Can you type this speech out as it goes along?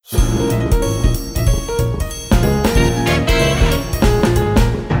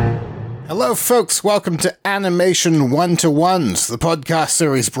Hello, folks. Welcome to Animation One-to-Ones, the podcast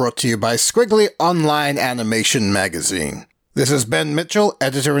series brought to you by Squiggly Online Animation Magazine. This is Ben Mitchell,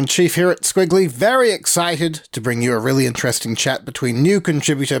 Editor-in-Chief here at Squiggly, very excited to bring you a really interesting chat between new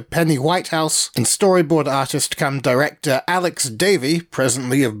contributor Penny Whitehouse and storyboard artist come director Alex Davey,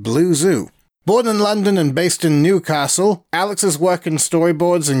 presently of Blue Zoo. Born in London and based in Newcastle, Alex's work in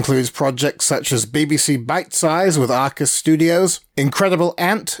storyboards includes projects such as BBC Bite Size with Arcus Studios, Incredible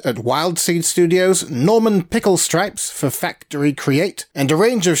Ant at Wild Seed Studios, Norman Pickle Stripes for Factory Create, and a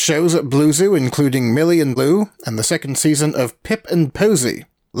range of shows at Blue Zoo including Millie and Lou and the second season of Pip and Posy.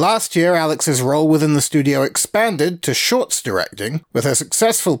 Last year, Alex's role within the studio expanded to shorts directing with her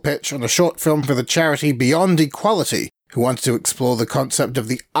successful pitch on a short film for the charity Beyond Equality, who wanted to explore the concept of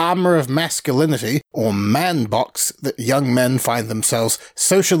the armor of masculinity, or man box, that young men find themselves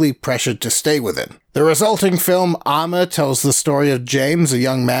socially pressured to stay within. The resulting film, Armor, tells the story of James, a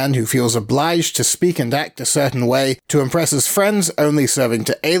young man who feels obliged to speak and act a certain way to impress his friends, only serving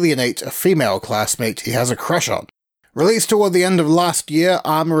to alienate a female classmate he has a crush on. Released toward the end of last year,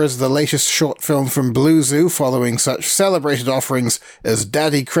 Armor is the latest short film from Blue Zoo following such celebrated offerings as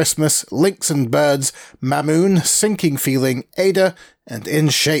Daddy Christmas, Lynx and Birds, Mamoon, Sinking Feeling, Ada, and In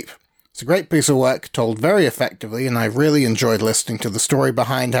Shape. It's a great piece of work, told very effectively, and I really enjoyed listening to the story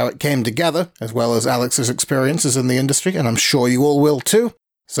behind how it came together, as well as Alex's experiences in the industry, and I'm sure you all will too.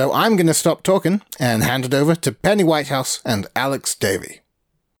 So I'm going to stop talking and hand it over to Penny Whitehouse and Alex Davey.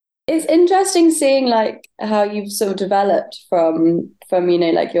 It's interesting seeing like how you've sort of developed from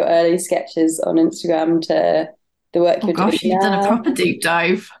like your early sketches on Instagram to the work you're doing you've now. Done a proper deep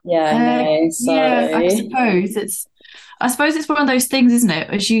dive. Yeah, no, sorry. Yeah, I suppose it's one of those things, isn't it?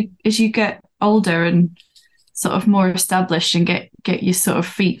 As you get older and sort of more established and get your sort of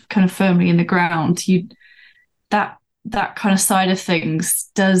feet kind of firmly in the ground, that kind of side of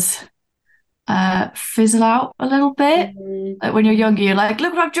things does fizzle out a little bit. Like when you're younger, you're like,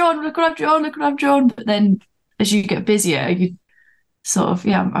 look what I've drawn. But then as you get busier, you sort of,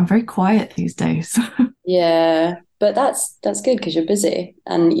 I'm very quiet these days. Yeah, but that's good because you're busy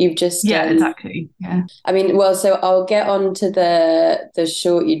and you've just exactly. Yeah. I mean, well, so I'll get on to the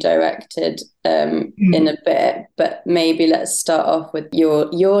short you directed in a bit, but maybe let's start off with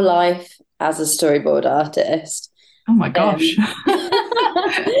your life as a storyboard artist. Oh my gosh.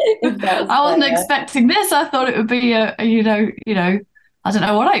 I wasn't expecting this. I thought it would be I don't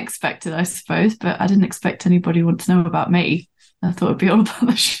know what I expected, I suppose, but I didn't expect anybody want to know about me. I thought it'd be all about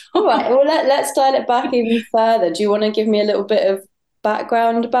the show. All right, well, let's dial it back even further. Do you want to give me a little bit of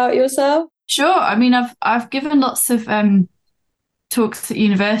background about yourself? Sure. I mean, I've given lots of talks at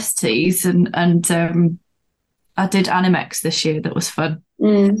universities and I did Animex this year. That was fun.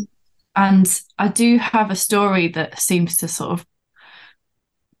 And I do have a story that seems to sort of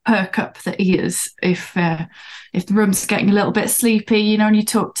perk up the ears if the room's getting a little bit sleepy, and you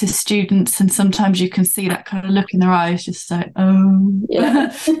talk to students and sometimes you can see that kind of look in their eyes, just like, oh.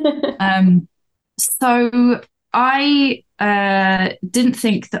 Yeah. So I didn't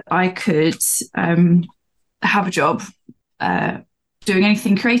think that I could have a job doing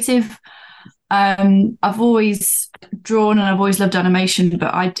anything creative. I've always drawn and I've always loved animation,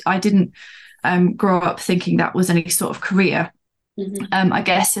 but I didn't grow up thinking that was any sort of career. I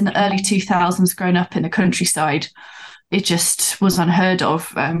guess in the early 2000s, growing up in the countryside, it just was unheard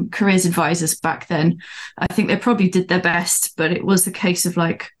of. Careers advisors back then, I think they probably did their best, but it was the case of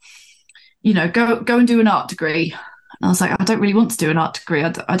like, go and do an art degree. And I was like, I don't really want to do an art degree.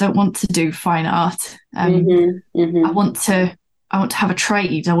 I don't want to do fine art. I want to have a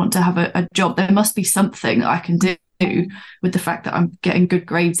trade. I want to have a job. There must be something that I can do with the fact that I'm getting good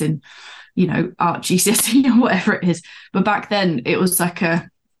grades in, art GCSE or whatever it is. But back then it was like a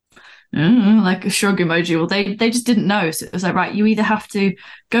shrug emoji. Well, they just didn't know. So it was like, right, you either have to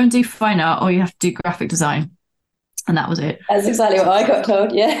go and do fine art or you have to do graphic design. And that was it. That's exactly what I got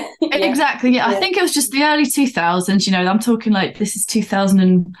told. Yeah. Exactly. Yeah. I think it was just the early 2000s, I'm talking like this is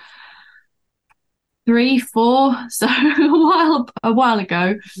 2003, 4, so a while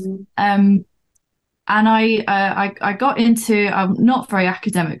ago. And I got into, I'm not very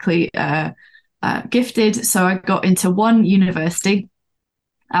academically gifted, so I got into one university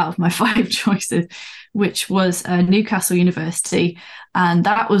out of my 5 choices, which was Newcastle University, and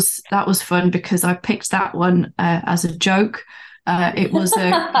that was fun because I picked that one as a joke. It was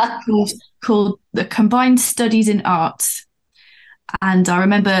a course called the Combined Studies in Arts. And I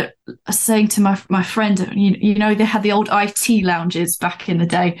remember saying to my friend, they had the old IT lounges back in the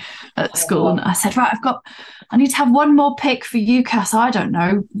day at school. And I said, right, I need to have one more pick for UCAS. I don't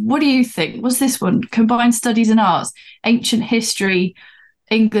know. What do you think? What's this one? Combined Studies in Arts, Ancient History,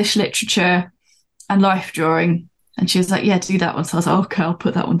 English literature and life drawing. And she was like, yeah, do that one. So I was like, okay, I'll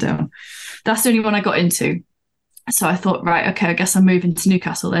put that one down. That's the only one I got into. So I thought, right, okay, I guess I'm moving to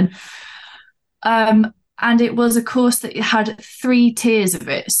Newcastle then. And it was a course that had 3 tiers of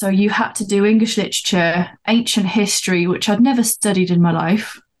it. So you had to do English literature, ancient history, which I'd never studied in my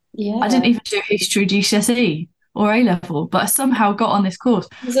life. Yeah. I didn't even do history GCSE or A level, but I somehow got on this course.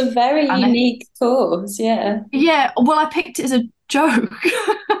 It was a very unique course, yeah. Yeah, well, I picked it as a joke.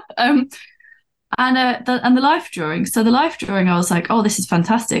 And the life drawing. So the life drawing, I was like, oh, this is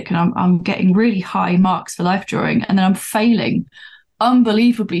fantastic. And I'm getting really high marks for life drawing. And then I'm failing,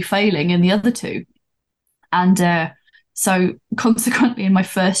 unbelievably failing in the other 2. And so consequently in my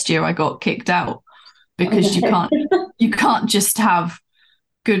first year, I got kicked out because you can't just have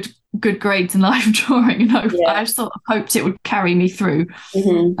good grades in life drawing. You know, yeah. I sort of hoped it would carry me through.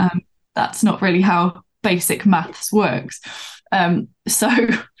 Mm-hmm. That's not really how basic maths works. So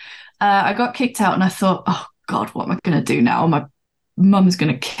I got kicked out and I thought, oh God, what am I going to do now? My mum's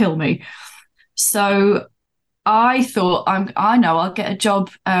going to kill me. So I thought, I know I'll get a job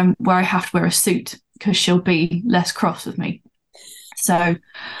where I have to wear a suit because she'll be less cross with me. So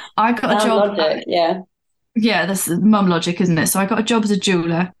I got a job. Logic, yeah. Yeah, that's mum logic, isn't it? So I got a job as a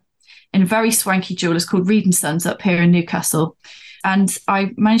jeweler in a very swanky jewellers called Reed and Sons up here in Newcastle. And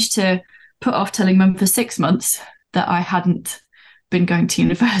I managed to put off telling mum for 6 months that I hadn't been going to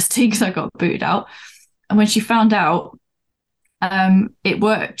university because I got booted out. And when she found out, it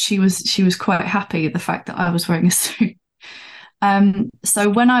worked. She was quite happy at the fact that I was wearing a suit. So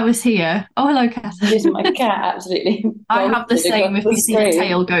when I was here, oh hello, Kath. Here's my cat, absolutely. I have the same. If you see the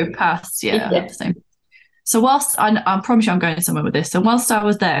tail go past, yeah, I have the same. So whilst I promise you, I'm going somewhere with this. So whilst I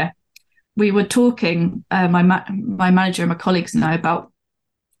was there, we were talking, my manager and my colleagues and I, about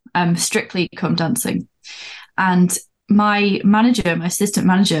Strictly Come Dancing, and my assistant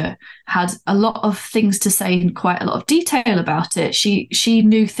manager, had a lot of things to say in quite a lot of detail about it. She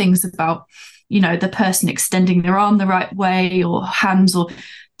knew things about, you know, the person extending their arm the right way or hands or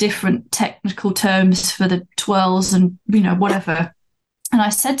different technical terms for the twirls and, you know, whatever. And I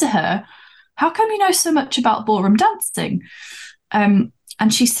said to her, how come you know so much about ballroom dancing? And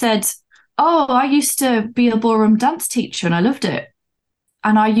she said, oh, I used to be a ballroom dance teacher and I loved it.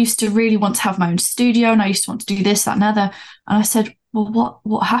 And I used to really want to have my own studio and I used to want to do this, that and other. And I said, well,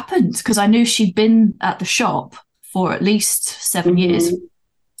 what happened? Because I knew she'd been at the shop for at least 7 years.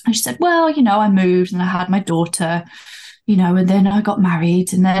 And she said, well, you know, I moved and I had my daughter, you know, and then I got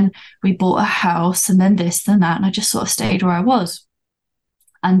married and then we bought a house and then this and that. And I just sort of stayed where I was.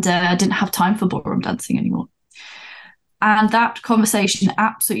 And I didn't have time for ballroom dancing anymore. And that conversation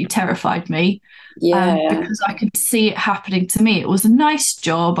absolutely terrified me. Yeah. Because I could see it happening to me. It was a nice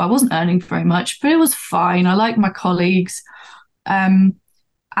job. I wasn't earning very much, but it was fine. I liked my colleagues. And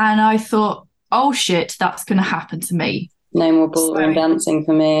I thought, oh shit, that's going to happen to me. No more ballroom dancing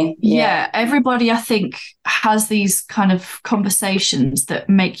for me. Yeah, everybody, I think, has these kind of conversations that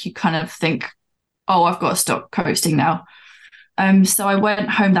make you kind of think, oh, I've got to stop coasting now. So I went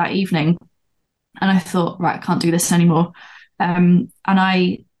home that evening and I thought, right, I can't do this anymore. And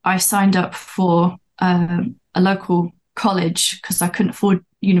I signed up for a local college because I couldn't afford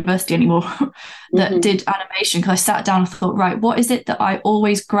university anymore that did animation, because I sat down and thought, right, what is it that I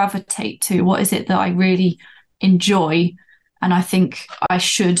always gravitate to? What is it that I really enjoy and I think I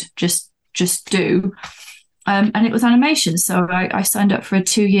should just do? And it was animation. So I signed up for a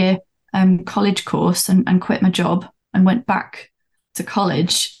 2-year college course and quit my job and went back to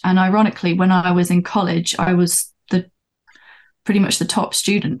college. And ironically, when I was in college, I was pretty much the top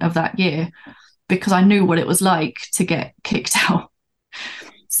student of that year because I knew what it was like to get kicked out.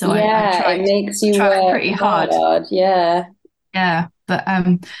 So I tried, it makes you work pretty hard. Yeah. But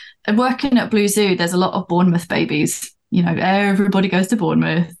working at Blue Zoo, there's a lot of Bournemouth babies. You know, everybody goes to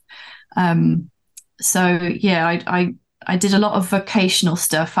Bournemouth. So yeah, I did a lot of vocational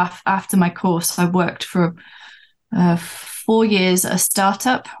stuff. After my course, I worked for 4 years at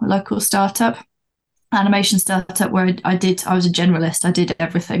a local startup, animation startup, where I was a generalist. I did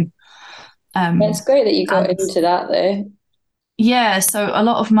everything. It's great that you got into that though. Yeah, so a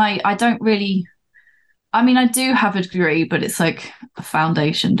lot of I do have a degree, but it's like a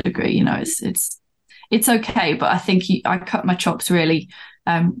foundation degree, you know, it's okay. But I think I cut my chops really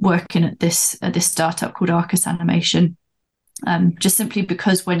working at this startup called Arcus Animation, just simply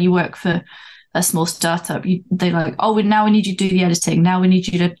because when you work for a small startup, they're like, oh, now we need you to do the editing. Now we need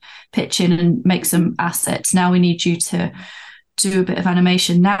you to pitch in and make some assets. Now we need you to do a bit of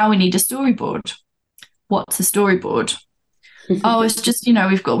animation. Now we need a storyboard. What's a storyboard? Oh, it's just, you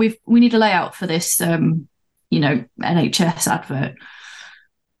know, we need a layout for this, you know, NHS advert.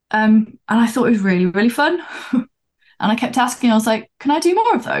 And I thought it was really, really fun. And I kept asking, I was like, can I do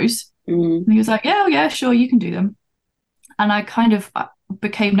more of those? And he was like, yeah, yeah, sure, you can do them. And I kind of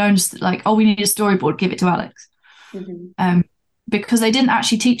became known as like, oh, we need a storyboard, give it to Alex. Because they didn't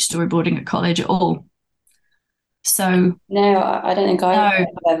actually teach storyboarding at college at all. So no, I don't think I've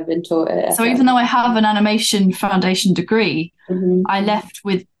ever been taught it. So even though I have an animation foundation degree, I left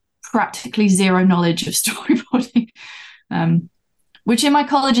with practically zero knowledge of storyboarding. Which in my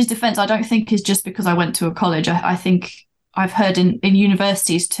college's defense, I don't think is just because I went to a college. I think I've heard in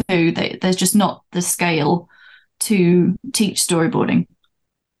universities too that there's just not the scale to teach storyboarding.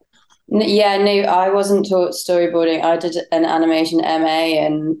 Yeah, no, I wasn't taught storyboarding. I did an animation MA,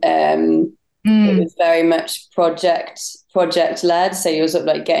 and it was very much project led. So you're sort of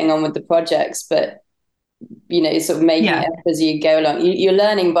like getting on with the projects, but you know, sort of making it up as you go along. You're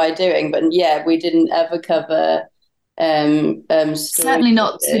learning by doing, but yeah, we didn't ever cover certainly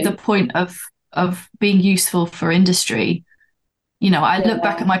not to the point of being useful for industry. You know, I look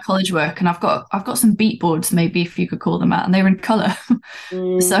back at my college work and I've got some beat boards, maybe if you could call them that, and they were in colour.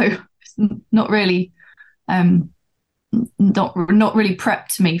 So not really not really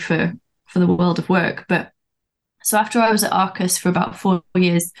prepped me for the world of work. But so after I was at Arcus for about 4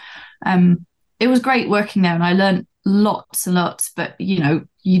 years, it was great working there and I learned lots and lots, but you know,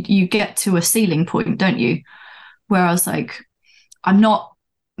 you get to a ceiling point, don't you? Where I was like, I'm not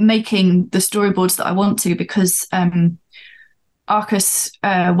making the storyboards that I want to, because Arcus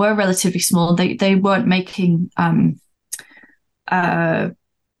were relatively small. They weren't making like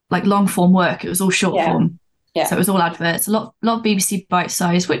long form work. It was all short form. Yeah. So it was all adverts, a lot of BBC Bite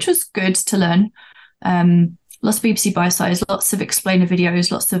Size, which was good to learn. Lots of BBC Bite Size, lots of explainer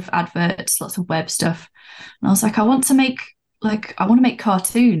videos, lots of adverts, lots of web stuff. And I was like, I want to make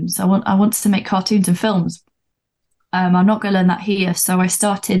cartoons. I want to make cartoons and films. I'm not going to learn that here. So I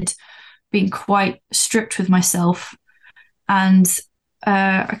started being quite strict with myself, and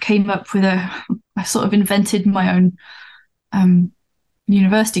I came up with I sort of invented my own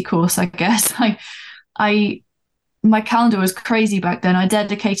university course, I guess. My calendar was crazy back then. I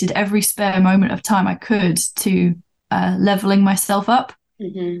dedicated every spare moment of time I could to leveling myself up.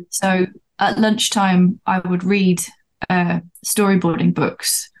 So at lunchtime, I would read storyboarding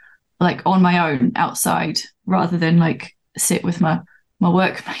books like on my own outside, rather than like sit with my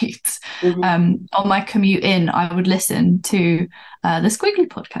workmates. On my commute in, I would listen to the Squiggly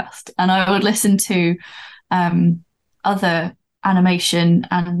podcast, and I would listen to other animation,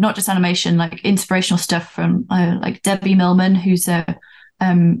 and not just animation, like inspirational stuff from like Debbie Millman, who's a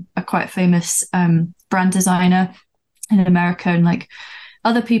quite famous brand designer in America, and like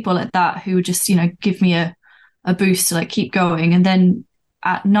other people like that who would just, you know, give me a boost to like keep going. And then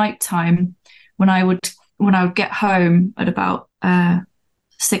at nighttime, when I would get home at about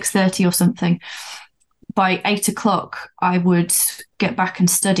 6:30 or something, by 8 o'clock I would get back and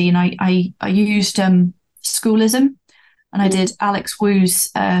study, and I used Schoolism, and I did Alex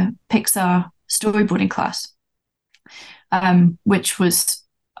Wu's Pixar storyboarding class, which was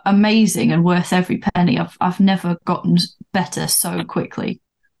amazing and worth every penny. I've never gotten better so quickly.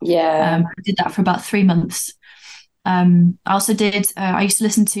 I did that for about 3 months. I also did I used to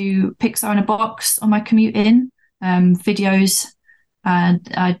listen to Pixar in a Box on my commute in, videos, and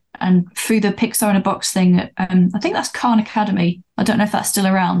through the Pixar in a Box thing, I think that's Khan Academy. I don't know if that's still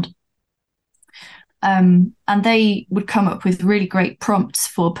around. And they would come up with really great prompts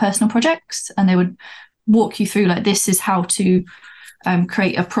for personal projects, and they would walk you through like, this is how to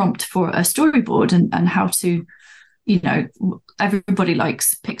create a prompt for a storyboard, and how to, you know, everybody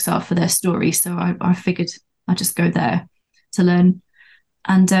likes Pixar for their story, so I figured I'd just go there to learn.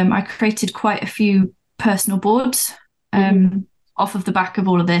 And I created quite a few personal boards off of the back of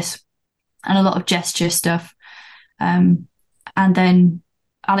all of this, and a lot of gesture stuff. And then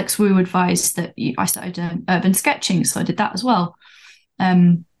Alex Wu advised that I started urban sketching, so I did that as well.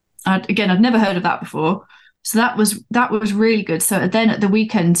 I'd never heard of that before, so that was really good. So then at the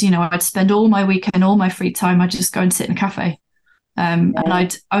weekends, you know, I'd spend all my weekend, all my free time, I'd just go and sit in a cafe, and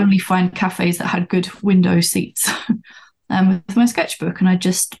I'd only find cafes that had good window seats with my sketchbook, and I'd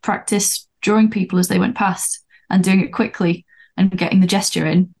just practice drawing people as they went past and doing it quickly and getting the gesture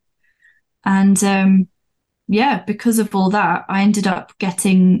in. And because of all that, I ended up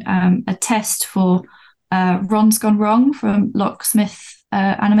getting a test for Ron's Gone Wrong from Locksmith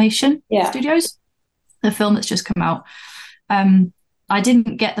Animation Studios, the film that's just come out. I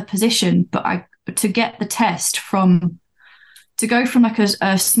didn't get the position, but to get the test to go from like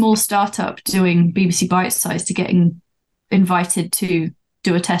a small startup doing BBC Bite Size to getting invited to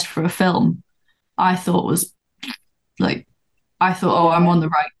do a test for a film, I thought, oh, I'm on the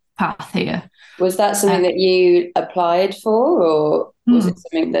path here. Was that something that you applied for, or was it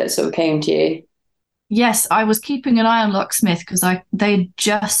something that sort of came to you? Yes, I was keeping an eye on Locksmith because they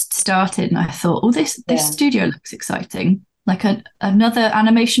just started, and I thought, oh, this studio looks exciting, like another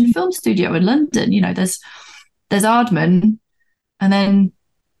animation film studio in London. You know, there's Aardman, and then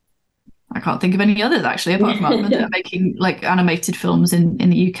I can't think of any others actually apart from Aardman that are making like animated films in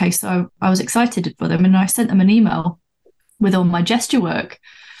the UK. So I was excited for them, and I sent them an email with all my gesture work.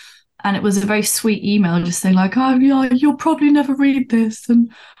 And it was a very sweet email just saying like, oh, yeah, you'll probably never read this.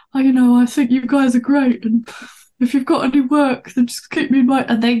 And, I think you guys are great. And if you've got any work, then just keep me in mind.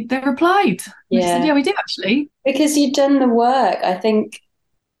 And they replied. Yeah. They said, yeah, we do actually. Because you've done the work. I think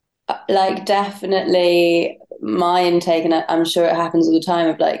like definitely my intake, and I'm sure it happens all the time,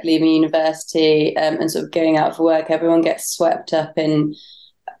 of like leaving university and sort of going out for work. Everyone gets swept up in,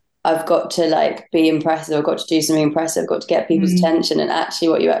 I've got to like be impressive, I've got to do something impressive, I've got to get people's attention. And actually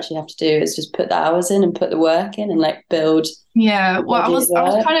what you actually have to do is just put the hours in and put the work in and like build. Yeah, well, I was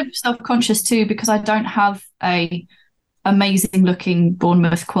kind of self-conscious too, because I don't have a amazing looking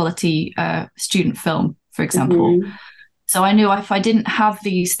Bournemouth quality student film, for example. So I knew if I didn't have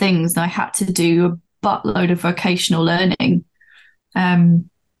these things, I had to do a buttload of vocational learning. Always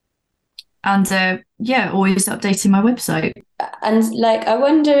updating my website. And like, I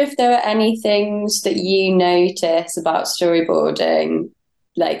wonder if there are any things that you notice about storyboarding,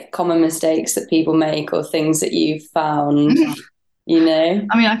 like common mistakes that people make or things that you've found, you know?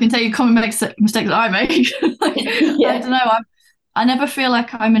 I mean, I can tell you common mistakes that I make. I don't know. I never feel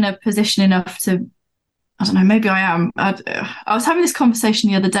like I'm in a position enough to, I don't know, maybe I am. I was having this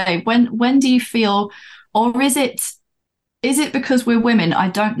conversation the other day. When do you feel, or is it because we're women? I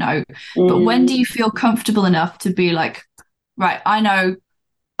don't know. But when do you feel comfortable enough to be like, right, I know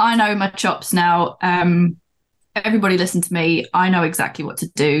my chops now. Everybody listen to me. I know exactly what to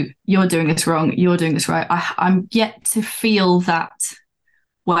do. You're doing this wrong. You're doing this right. I'm yet to feel that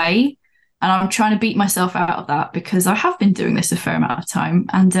way. And I'm trying to beat myself out of that because I have been doing this a fair amount of time.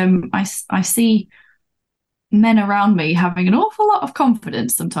 And I see men around me having an awful lot of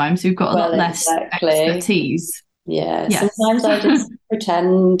confidence sometimes who've got a lot less expertise. Yeah, yes. Sometimes I just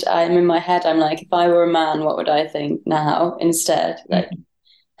pretend I'm in my head. I'm like, if I were a man, what would I think now instead? Like,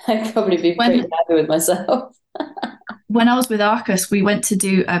 I'd probably be pretty happy with myself. When I was with Arcus, we went to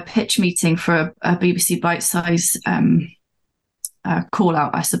do a pitch meeting for a BBC Bitesize call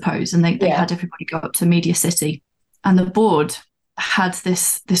out, I suppose. And they had everybody go up to Media City. And the board had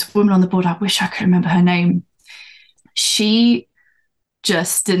this woman on the board. I wish I could remember her name. She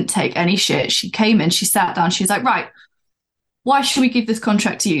just didn't take any shit. She came in, she sat down, she was like, right, why should we give this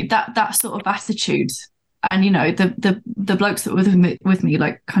contract to you? That sort of attitude. And, you know, the blokes that were with me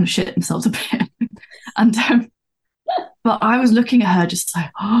like kind of shit themselves a bit. And but I was looking at her just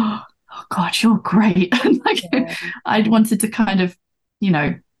like, oh God, you're great. And like, I wanted to kind of, you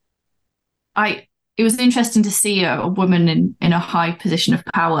know, it was interesting to see a woman in a high position of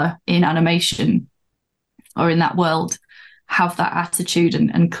power in animation or in that world have that attitude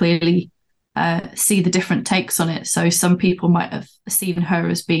and clearly see the different takes on it. So some people might have seen her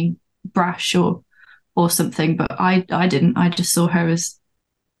as being brash or something, but I didn't. I just saw her as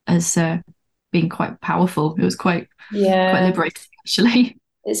being quite powerful. It was quite liberating, actually.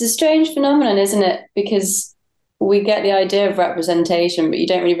 It's a strange phenomenon, isn't it? Because we get the idea of representation, but you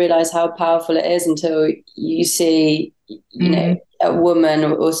don't really realize how powerful it is until you see, you know, a woman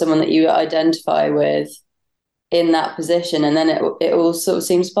or someone that you identify with in that position, and then it all sort of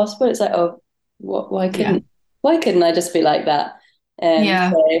seems possible. It's like, oh, why couldn't I just be like that? You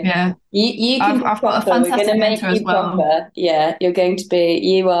can I've got a fantastic mentor as well. Proper. Yeah, you're going to be.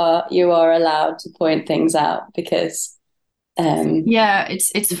 You are allowed to point things out because.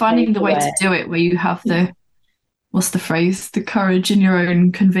 It's finding the way to do it where you have what's the phrase? The courage in your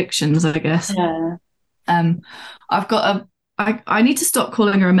own convictions, I guess. Yeah. I've got I need to stop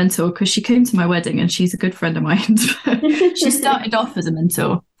calling her a mentor because she came to my wedding and she's a good friend of mine. She started off as a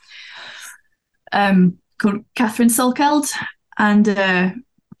mentor called Catherine Sulkeld. And I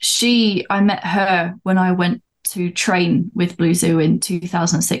met her when I went to train with Blue Zoo in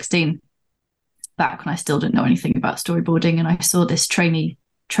 2016, back when I still didn't know anything about storyboarding. And I saw this traineeship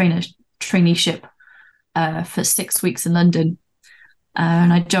for 6 weeks in London.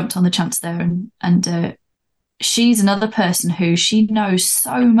 And I jumped on the chance there. And she's another person who she knows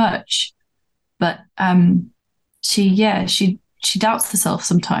so much, but she doubts herself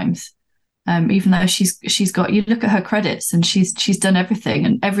sometimes. Even though she's got, you look at her credits and she's done everything,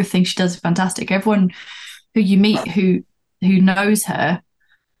 and everything she does is fantastic. Everyone who you meet who knows her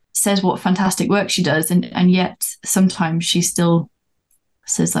says what fantastic work she does, and yet sometimes she still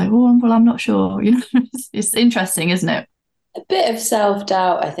So it's like, oh, well, I'm not sure. You know, it's interesting, isn't it? A bit of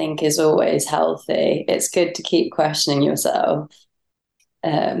self-doubt, I think, is always healthy. It's good to keep questioning yourself.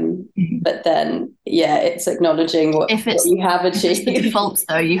 But then, yeah, it's acknowledging what you have achieved. If it's the default,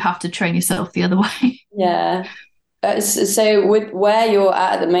 though, you have to train yourself the other way. Yeah. So with where you're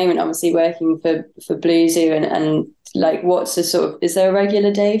at the moment, obviously working for Blue Zoo and like, what's the sort of, is there a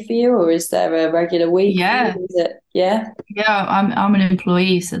regular day for you, or is there a regular week? Yeah. Yeah. I'm an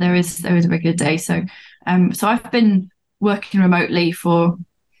employee, so there is a regular day. So I've been working remotely for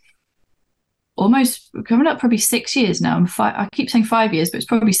almost coming up probably 6 years now. I keep saying 5 years, but it's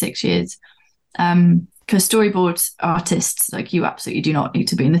probably 6 years. Because storyboard artists like you absolutely do not need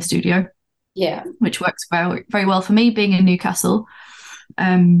to be in the studio. Yeah, which works very, very well for me, being in Newcastle.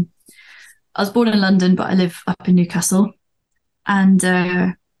 I was born in London, but I live up in Newcastle. And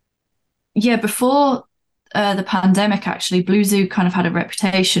before the pandemic, actually, Blue Zoo kind of had a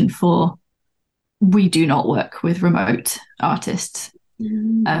reputation for, we do not work with remote artists.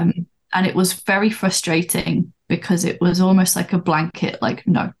 And it was very frustrating because it was almost like a blanket, like,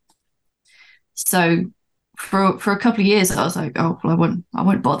 no. So for a couple of years, I was like, oh, well, I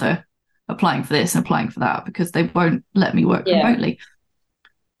won't bother applying for this and applying for that because they won't let me work remotely.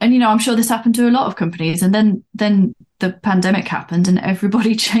 And, you know, I'm sure this happened to a lot of companies. And then the pandemic happened and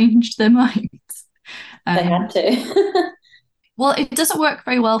everybody changed their minds. They had to. Well, it doesn't work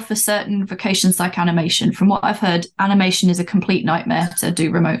very well for certain vocations like animation. From what I've heard, animation is a complete nightmare to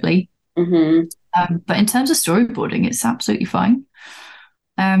do remotely. But in terms of storyboarding, it's absolutely fine.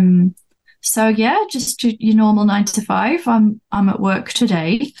 So yeah, just your normal 9 to 5. I'm at work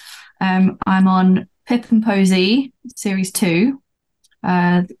today. I'm on Pip and Posy series 2.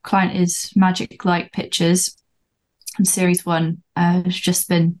 The client is Magic Light Pictures, and series 1 has just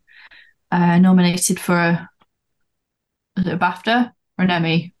been nominated for a BAFTA or an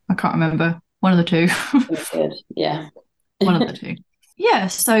Emmy. I can't remember. One of the two. That's good. Yeah. One of the two. Yeah.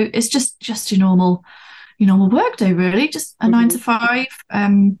 So it's just your normal work day, really. Just a 9 to 5.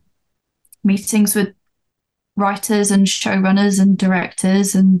 Meetings with writers and showrunners and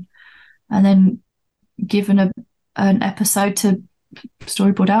directors, and then given an episode to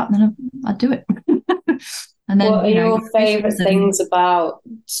storyboard out, and then I do it. And then, what are your favourite things about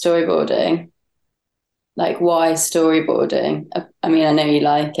storyboarding? Like, why storyboarding? I mean, I know you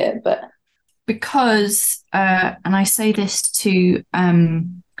like it, but because and I say this to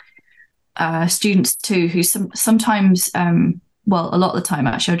students too, who sometimes well, a lot of the time,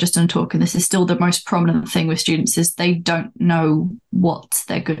 actually, I've just done a talk, and this is still the most prominent thing with students, is they don't know what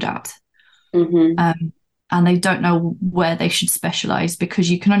they're good at. And they don't know where they should specialize, because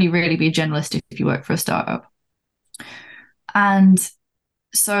you can only really be a generalist if you work for a startup. And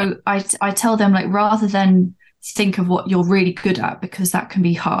so I tell them, like, rather than think of what you're really good at, because that can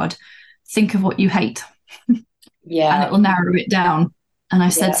be hard, think of what you hate. Yeah. And it will narrow it down. And I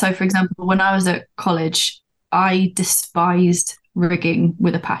said, so for example, when I was at college, I despised rigging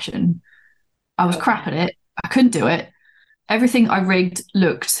with a passion. I was crap at it. I couldn't do it. Everything I rigged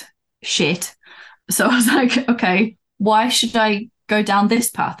looked shit. So I was like, okay, why should I go down this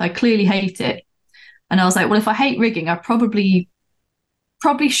path? I clearly hate it. And I was like, well, if I hate rigging, I probably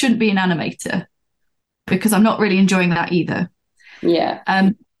shouldn't be an animator, because I'm not really enjoying that either. Yeah.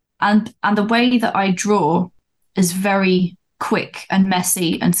 And the way that I draw is very quick and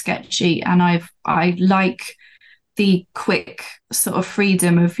messy and sketchy, and I like the quick sort of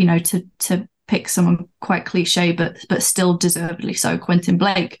freedom of, you know, to pick someone quite cliche but still deservedly so, Quentin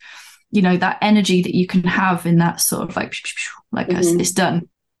Blake, you know, that energy that you can have in that sort of like it's done,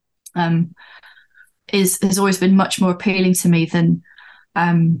 is always been much more appealing to me than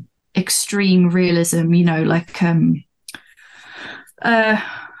extreme realism, you know, like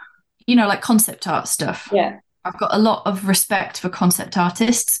like concept art stuff. Yeah. I've got a lot of respect for concept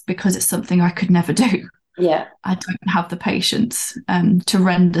artists because it's something I could never do. Yeah. I don't have the patience to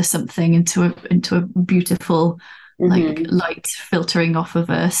render something into a beautiful like light filtering off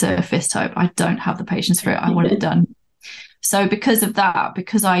of a surface type. I don't have the patience for it. I want it done. So because of that,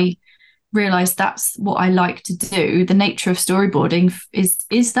 because I realized that's what I like to do, the nature of storyboarding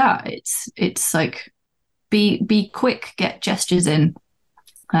is that it's like be quick, get gestures in,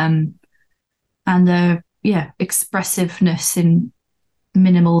 and expressiveness in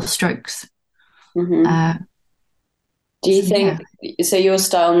minimal strokes. Do you think so your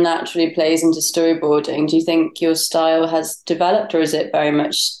style naturally plays into storyboarding? Do you think your style has developed, or is it very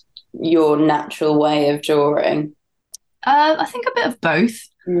much your natural way of drawing? I think a bit of both.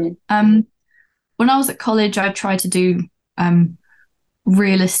 When I was at college, I tried to do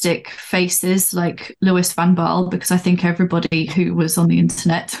realistic faces like Louis van Gaal, because I think everybody who was on the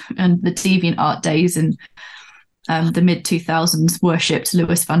internet and the DeviantArt days in the mid 2000s worshipped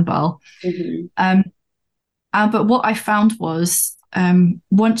Louis van Gaal. But what I found was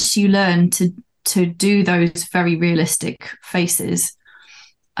once you learn to do those very realistic faces,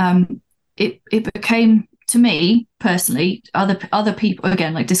 it became, to me personally, other people,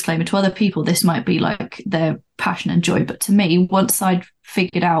 again, like disclaimer, to other people this might be like their passion and joy, but to me, once I'd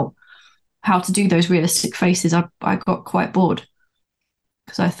figured out how to do those realistic faces, I got quite bored,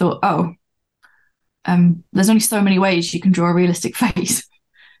 because I thought, there's only so many ways you can draw a realistic face,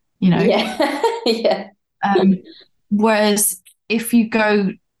 you know. Yeah. Whereas if you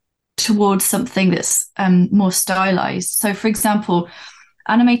go towards something that's more stylized, so for example,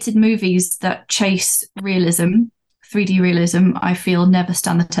 animated movies that chase realism, 3D realism, I feel never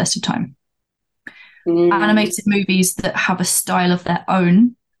stand the test of time. Animated movies that have a style of their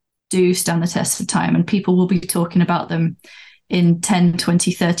own do stand the test of time, and people will be talking about them in 10,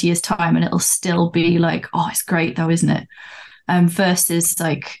 20, 30 years time, and it'll still be like, oh, it's great though, isn't it? Versus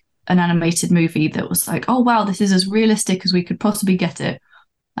like an animated movie that was like, oh wow, this is as realistic as we could possibly get it.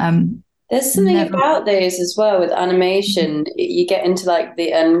 There's something about those as well with animation. You get into like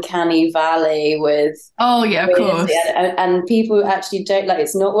the uncanny valley with of course, and people actually don't, like,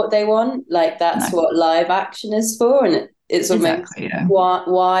 it's not what they want. Like that's what live action is for, and it's almost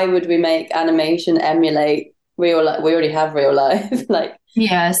why would we make animation emulate real life? We already have real life. Like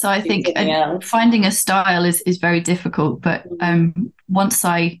so I think finding a style is very difficult. But once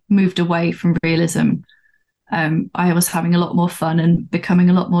I moved away from realism, I was having a lot more fun and becoming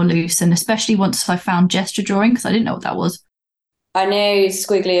a lot more loose, and especially once I found gesture drawing, because I didn't know what that was. I know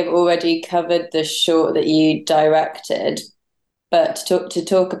Squiggly have already covered the short that you directed, but to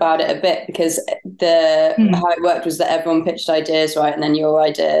talk about it a bit, because how it worked was that everyone pitched ideas, right, and then your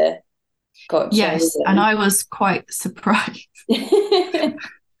idea got chosen. Yes, and I was quite surprised,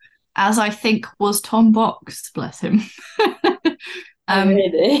 as I think was Tom Box, bless him.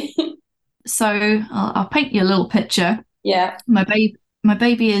 Really? So I'll paint you a little picture. Yeah. My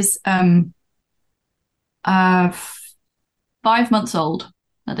baby is 5 months old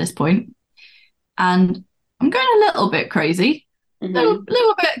at this point, and I'm going a little bit crazy, little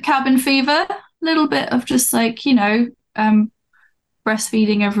bit cabin fever, a little bit of just like, you know,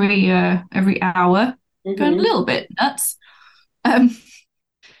 breastfeeding every hour, going a little bit nuts,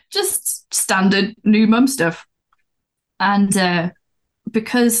 just standard new mum stuff. And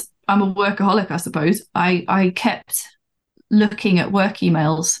because I'm a workaholic, I suppose, I kept looking at work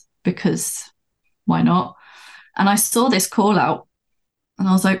emails, because why not? And I saw this call out, and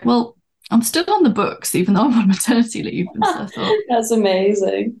I was like, well, I'm still on the books, even though I'm on maternity leave. And so I thought, that's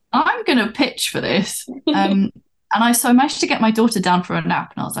amazing. I'm going to pitch for this. And I managed to get my daughter down for a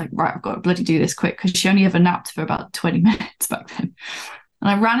nap, and I was like, right, I've got to bloody do this quick, because she only ever napped for about 20 minutes back then. And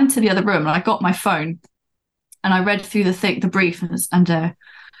I ran into the other room, and I got my phone, and I read through the brief, and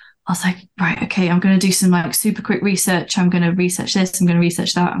I was like, right, okay, I'm going to do some like super quick research. I'm going to research this. I'm going to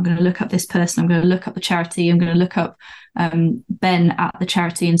research that. I'm going to look up this person. I'm going to look up the charity. I'm going to look up Ben at the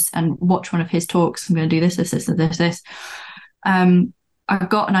charity and watch one of his talks. I'm going to do this. I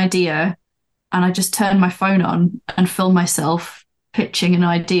got an idea, and I just turned my phone on and filmed myself pitching an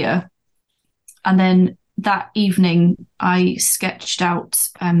idea. And then that evening, I sketched out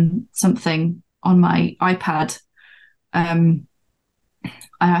something on my iPad.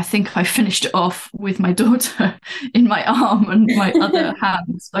 I think I finished it off with my daughter in my arm and my other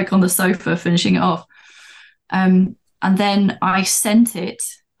hand, like on the sofa, finishing it off. And then I sent it.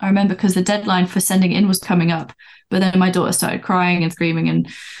 I remember, because the deadline for sending it in was coming up, but then my daughter started crying and screaming. And,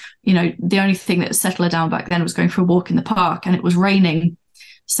 you know, the only thing that settled her down back then was going for a walk in the park, and it was raining.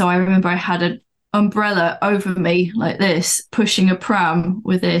 So I remember I had an umbrella over me like this, pushing a pram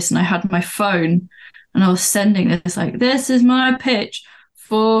with this, and I had my phone, and I was sending this like, this is my pitch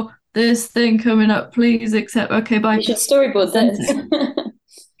for this thing coming up, please accept. Okay, bye. You should storyboard this.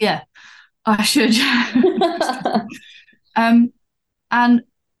 Yeah, I should. And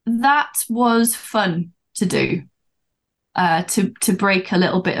that was fun to do, to break a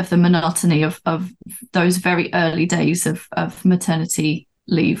little bit of the monotony of those very early days of maternity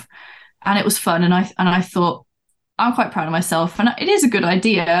leave. And it was fun, and I thought, I'm quite proud of myself, and it is a good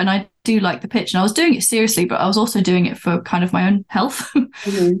idea, and I do like the pitch, and I was doing it seriously, but I was also doing it for kind of my own health.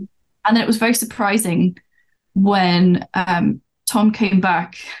 And then it was very surprising when Tom came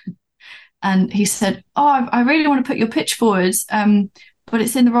back, and he said, oh, I really want to put your pitch forward, but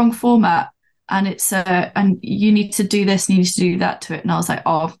it's in the wrong format, and it's and you need to do this and you need to do that to it. And I was like,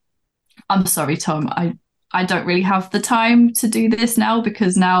 oh, I'm sorry, Tom, I don't really have the time to do this now,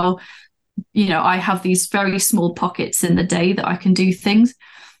 because now, I have these very small pockets in the day that I can do things.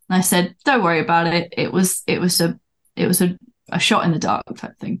 And I said, don't worry about it. It was a shot in the dark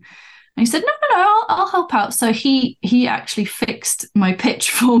type thing. And he said, no, I'll help out. So he actually fixed my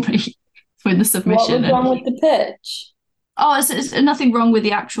pitch for me with the submission. What was wrong with the pitch? Oh, it's nothing wrong with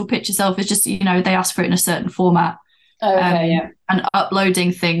the actual pitch itself. It's just, they asked for it in a certain format. Oh, okay, yeah. And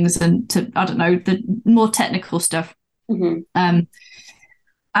uploading things and I don't know, the more technical stuff. Mm-hmm.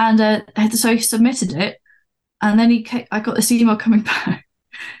 So he submitted it, and then I got this email coming back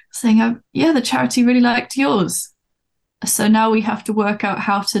saying, yeah, the charity really liked yours. So now we have to work out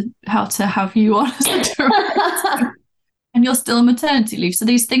how to have you on as a director. And you're still on maternity leave. So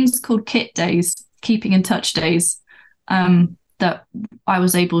these things called KIT days, keeping in touch days, that I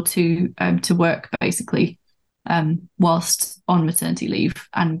was able to work basically whilst on maternity leave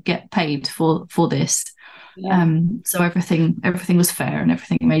and get paid for this. Yeah. So everything was fair and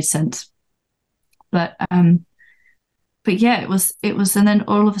everything made sense. But yeah, it was, and then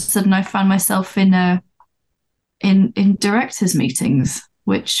all of a sudden I found myself in directors' meetings,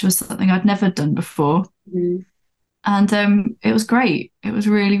 which was something I'd never done before. Mm. And it was great. It was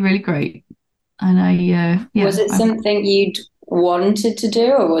really, really great. And was it something you'd wanted to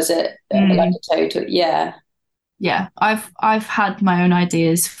do, or was it like a total? Yeah. I've had my own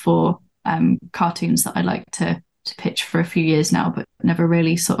ideas for cartoons that I'd like to pitch for a few years now, but never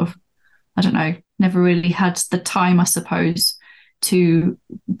really never really had the time, I suppose, to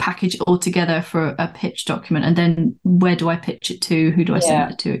package it all together for a pitch document. And then where do I pitch it to? Who do I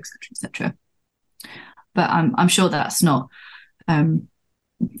send it to, etc., etc. But I'm sure that's not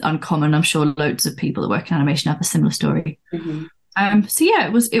uncommon. I'm sure loads of people that work in animation have a similar story. Mm-hmm. So yeah,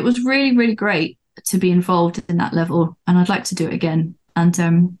 it was really, really great to be involved in that level, and I'd like to do it again.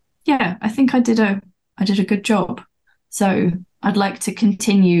 And yeah, I think I did a good job. So I'd like to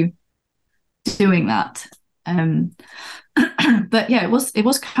continue doing that. But yeah, it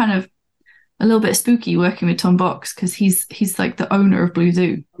was kind of a little bit spooky working with Tom Box, because he's like the owner of Blue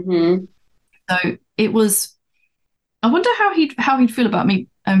Zoo. Mm-hmm. So it was. I wonder how he'd feel about me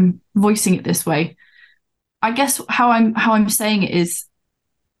voicing it this way. I guess how I'm saying it is,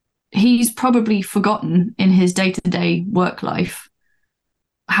 he's probably forgotten in his day-to-day work life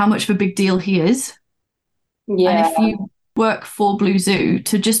how much of a big deal he is. Yeah. And if you work for Blue Zoo,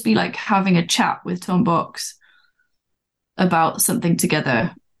 to just be like having a chat with Tom Box about something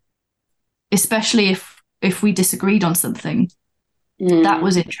together, especially if we disagreed on something, that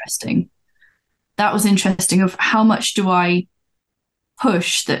was interesting. That was interesting, of how much do I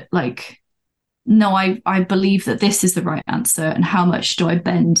push that, like, no, I believe that this is the right answer, and how much do I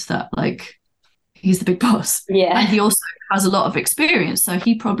bend that, like, he's the big boss. Yeah. And he also has a lot of experience, so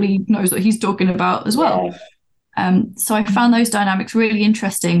he probably knows what he's talking about as well. Yeah. So I found those dynamics really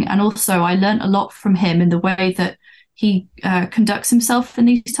interesting, and also I learned a lot from him in the way that he conducts himself in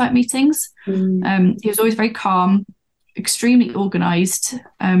these type meetings. He was always very calm, extremely organized,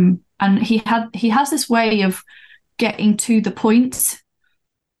 and he has this way of getting to the point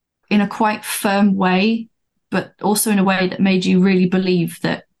in a quite firm way, but also in a way that made you really believe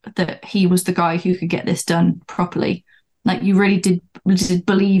that he was the guy who could get this done properly. Like, you really did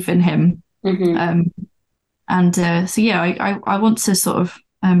believe in him. Mm-hmm. So yeah, I want to sort of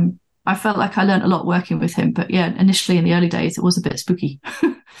I felt like I learned a lot working with him, but yeah, initially in the early days it was a bit spooky.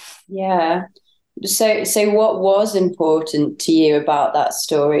 Yeah. So what was important to you about that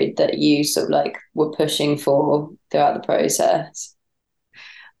story that you sort of like were pushing for throughout the process?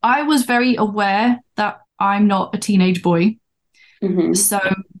 I was very aware that I'm not a teenage boy. Mm-hmm. So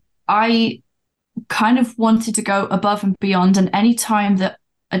I kind of wanted to go above and beyond, and any time that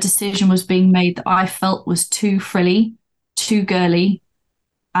a decision was being made that I felt was too frilly, too girly,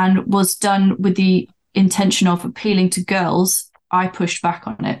 and was done with the intention of appealing to girls, I pushed back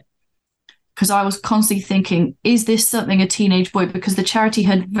on it. Because I was constantly thinking, is this something a teenage boy? Because the charity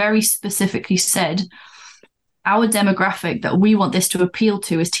had very specifically said, our demographic that we want this to appeal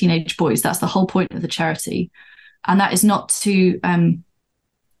to is teenage boys. That's the whole point of the charity. And that is not to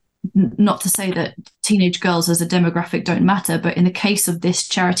say that teenage girls as a demographic don't matter, but in the case of this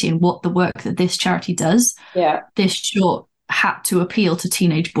charity and what the work that this charity does, this short had to appeal to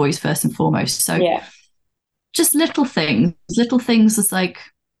teenage boys first and foremost. So just little things as like,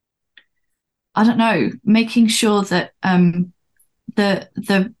 I don't know, making sure that the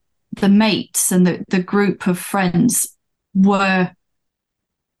mates and the group of friends were,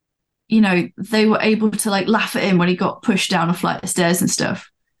 they were able to like laugh at him when he got pushed down a flight of stairs and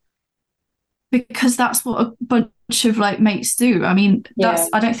stuff. Because that's what a bunch of like mates do. I mean,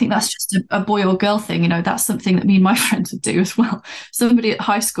 I don't think that's just a boy or girl thing. You know, that's something that me and my friends would do as well. Somebody at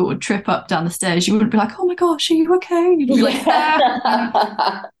high school would trip up down the stairs. You wouldn't be like, oh my gosh, are you okay? You'd be like,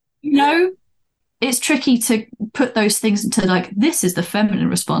 you know, it's tricky to put those things into like, this is the feminine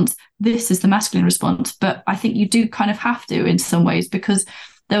response, this is the masculine response. But I think you do kind of have to in some ways, because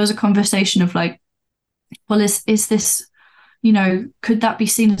there was a conversation of like, well, is this, you know, could that be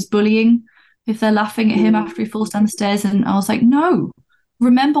seen as bullying if they're laughing at him after he falls down the stairs? And I was like, no,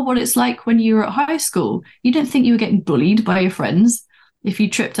 remember what it's like when you were at high school. You didn't think you were getting bullied by your friends. If you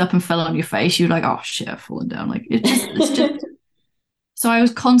tripped up and fell on your face, you're like, oh shit, I've fallen down. Like it's just. So I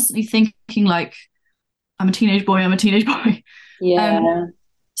was constantly thinking like, I'm a teenage boy. Yeah.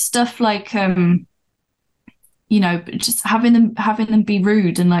 Stuff like, you know, just having them be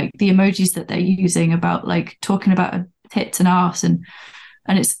rude, and like the emojis that they're using about like talking about a tits and arse, and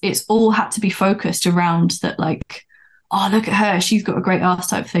it's all had to be focused around that, like, oh, look at her, she's got a great arse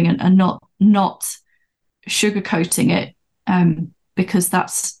type thing, and not sugarcoating it, because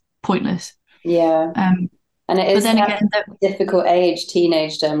that's pointless. Yeah. And it is but then again, difficult age,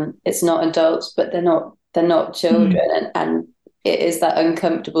 teenagedom. It's not adults, but they're not children, and it is that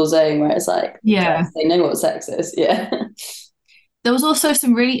uncomfortable zone where it's like, yeah, they know what sex is. Yeah. There was also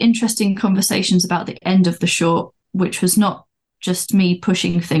some really interesting conversations about the end of the short, which was not just me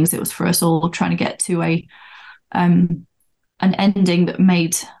pushing things. It was for us all trying to get to an ending that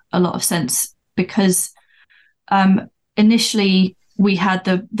made a lot of sense, because initially we had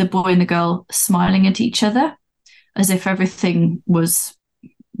the boy and the girl smiling at each other as if everything was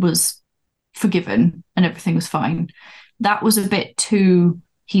forgiven and everything was fine. That was a bit too,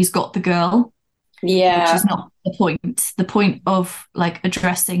 he's got the girl. Yeah. Which is not the point. The point of like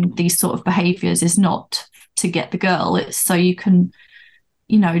addressing these sort of behaviors is not to get the girl. It's so you can,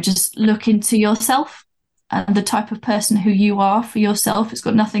 you know, just look into yourself and the type of person who you are for yourself. It's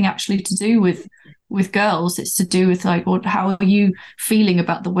got nothing actually to do with girls. It's to do with like, how are you feeling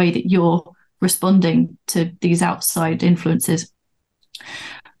about the way that you're responding to these outside influences?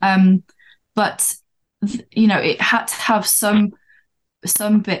 But you know, it had to have some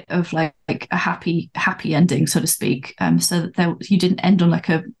bit of like a happy ending, so to speak, so that you didn't end on like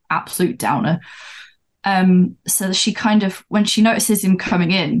a absolute downer. So she kind of, when she notices him coming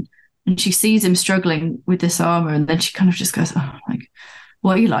in and she sees him struggling with this armor, and then she kind of just goes, oh, like,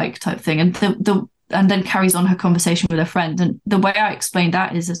 what are you like, type thing, and and then carries on her conversation with her friend. And the way I explained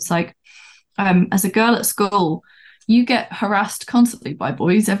that is, it's like, as a girl at school, you get harassed constantly by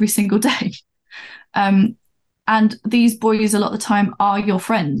boys every single day. And these boys a lot of the time are your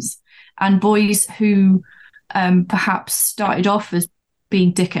friends, and boys who perhaps started off as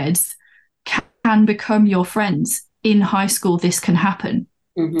being dickheads can become your friends. In high school, this can happen.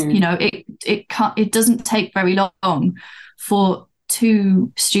 You know, it doesn't take very long for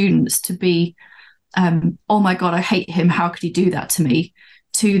two students to be, oh my God, I hate him, how could he do that to me,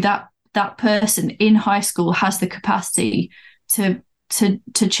 to that person in high school has the capacity to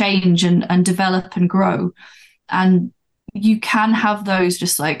change and develop and grow. And you can have those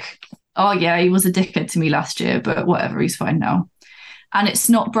just like, oh yeah, he was a dickhead to me last year, but whatever, he's fine now. And it's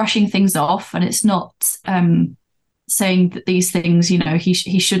not brushing things off, and it's not saying that these things, you know, he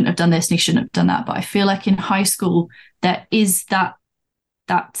shouldn't have done this and he shouldn't have done that. But I feel like in high school there is that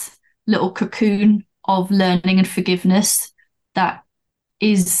little cocoon of learning and forgiveness that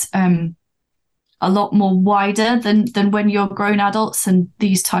is a lot more wider than when you're grown adults, and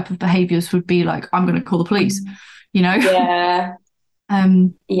these type of behaviors would be like, I'm going to call the police, you know? Yeah.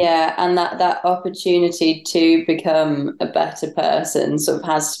 Yeah, and that opportunity to become a better person sort of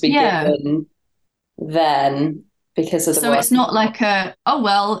has to be given then, because of the so it's not like oh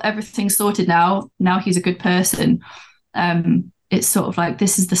well, everything's sorted now he's a good person. It's sort of like,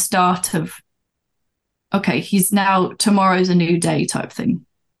 this is the start of, okay, he's now, tomorrow's a new day type thing.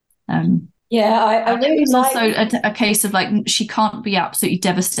 Yeah, I really it's like... also a case of like, she can't be absolutely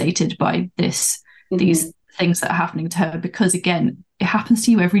devastated by these things that are happening to her, because again, it happens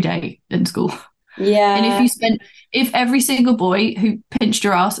to you every day in school. Yeah. And if every single boy who pinched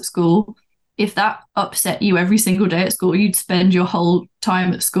your ass at school, if that upset you every single day at school, you'd spend your whole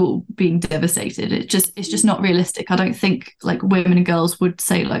time at school being devastated. It's just not realistic. I don't think like women and girls would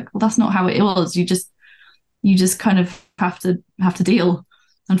say like, well, that's not how it was. You just kind of have to deal.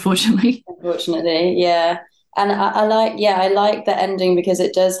 Unfortunately, yeah. And I like the ending, because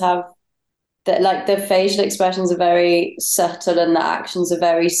it does have that, like, the facial expressions are very subtle and the actions are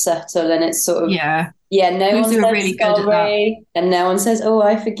very subtle, and it's sort of no one says really sorry, and no one says, oh,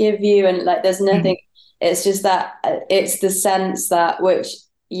 I forgive you, and like there's nothing. It's just that it's the sense that, which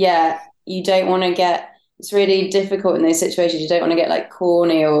you don't want to get it's really difficult in those situations. You don't want to get like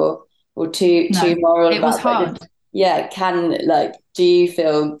corny or too moral. It was hard. Do you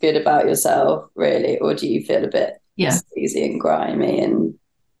feel good about yourself really, or do you feel a bit sleazy and grimy and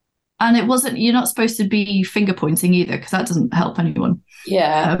it wasn't, you're not supposed to be finger pointing either, because that doesn't help anyone.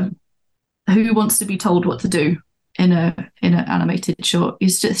 Yeah. Who wants to be told what to do in an animated short?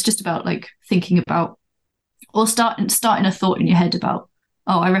 It's just about like thinking about, or starting a thought in your head about,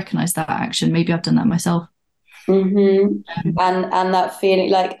 oh, I recognize that action. Maybe I've done that myself. Mm-hmm. And that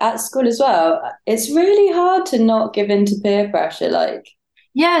feeling, like at school as well, it's really hard to not give in to peer pressure. Like,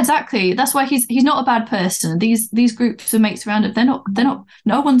 yeah, exactly. That's why he's not a bad person. These groups of mates around it, they're not.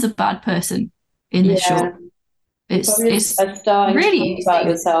 No one's a bad person in this short. It's starting really to think about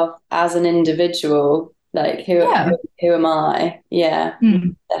yourself as an individual. Like, who am I? Yeah,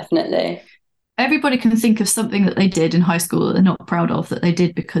 definitely. Everybody can think of something that they did in high school that they're not proud of, that they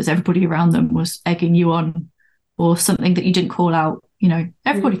did because everybody around them was egging you on, or something that you didn't call out. You know,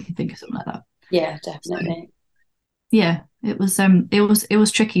 everybody can think of something like that. Yeah, definitely. So, yeah, it was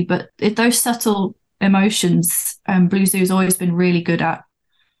tricky, but those subtle emotions, Blue Zoo's always been really good at.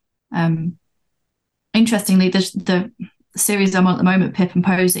 Interestingly, the series I'm on at the moment, Pip and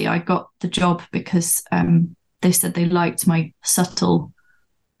Posy, I got the job because they said they liked my subtle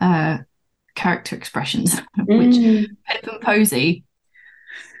character expressions, which Pip and Posy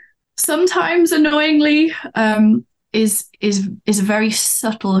sometimes annoyingly is a very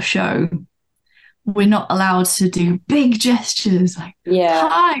subtle show. We're not allowed to do big gestures like,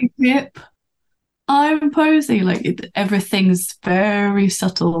 hi Pip, I'm Posy. Like everything's very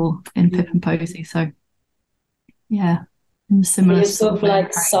subtle in Pip and Posy. So yeah, similar. You're sort of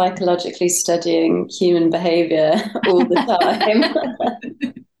like psychologically studying human behavior all the time.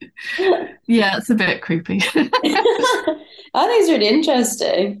 Yeah, it's a bit creepy. I think it's really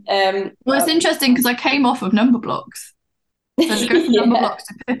interesting. Well, it's interesting because I came off of number blocks. So to go from number blocks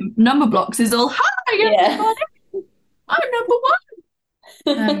to Pip, number blocks is all, hi everybody, I'm number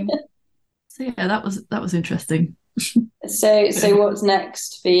one. So yeah, that was interesting. So what's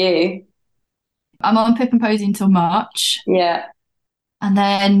next for you? I'm on Pip and Posy until March. Yeah. And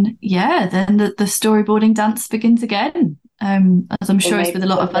then the storyboarding dance begins again. As I'm sure it's with a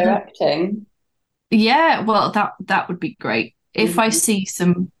lot of directing. Yeah, well that would be great. If I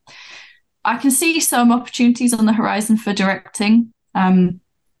can see some opportunities on the horizon for directing. Who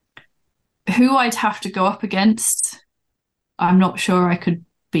I'd have to go up against, I'm not sure I could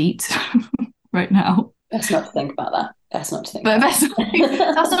beat right now. Best not to think about that. That's not the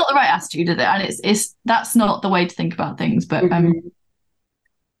right attitude, is it? And it's that's not the way to think about things. But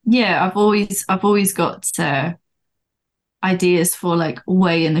yeah, I've always got ideas for like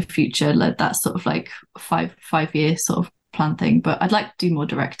way in the future, like that sort of like 5-year sort of plan thing. But I'd like to do more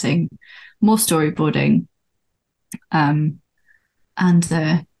directing, more storyboarding, and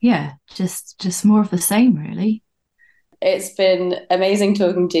just more of the same, really. It's been amazing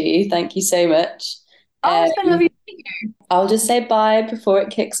talking to you. Thank you so much. Oh, it's been lovely to meet you. I'll just say bye before it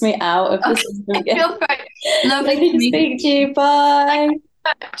kicks me out of the system again. Lovely to speak to you. Bye. Thank you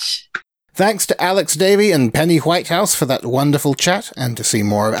so much. Thanks to Alex Davey and Penny Whitehouse for that wonderful chat, and to see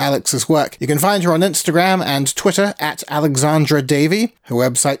more of Alex's work, you can find her on Instagram and Twitter at Alexandra Davey. Her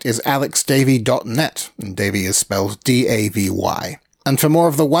website is alexdavey.net, and Davey is spelled D-A-V-Y. And for more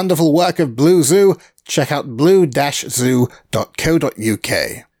of the wonderful work of Blue Zoo, check out blue-zoo.co.uk.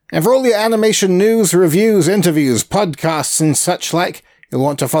 And for all your animation news, reviews, interviews, podcasts, and such like, you'll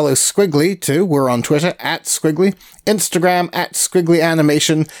want to follow Squiggly too. We're on Twitter at Squiggly, Instagram at Squiggly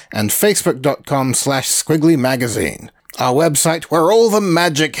Animation, and Facebook.com/Squiggly Magazine. Our website, where all the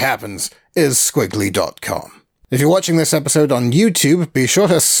magic happens, is squiggly.com. If you're watching this episode on YouTube, be sure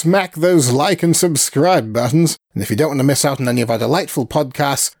to smack those like and subscribe buttons. And if you don't want to miss out on any of our delightful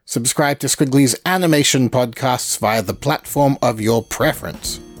podcasts, subscribe to Squiggly's animation podcasts via the platform of your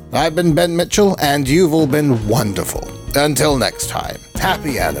preference. I've been Ben Mitchell, and you've all been wonderful. Until next time,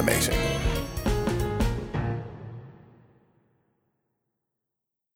 happy animating.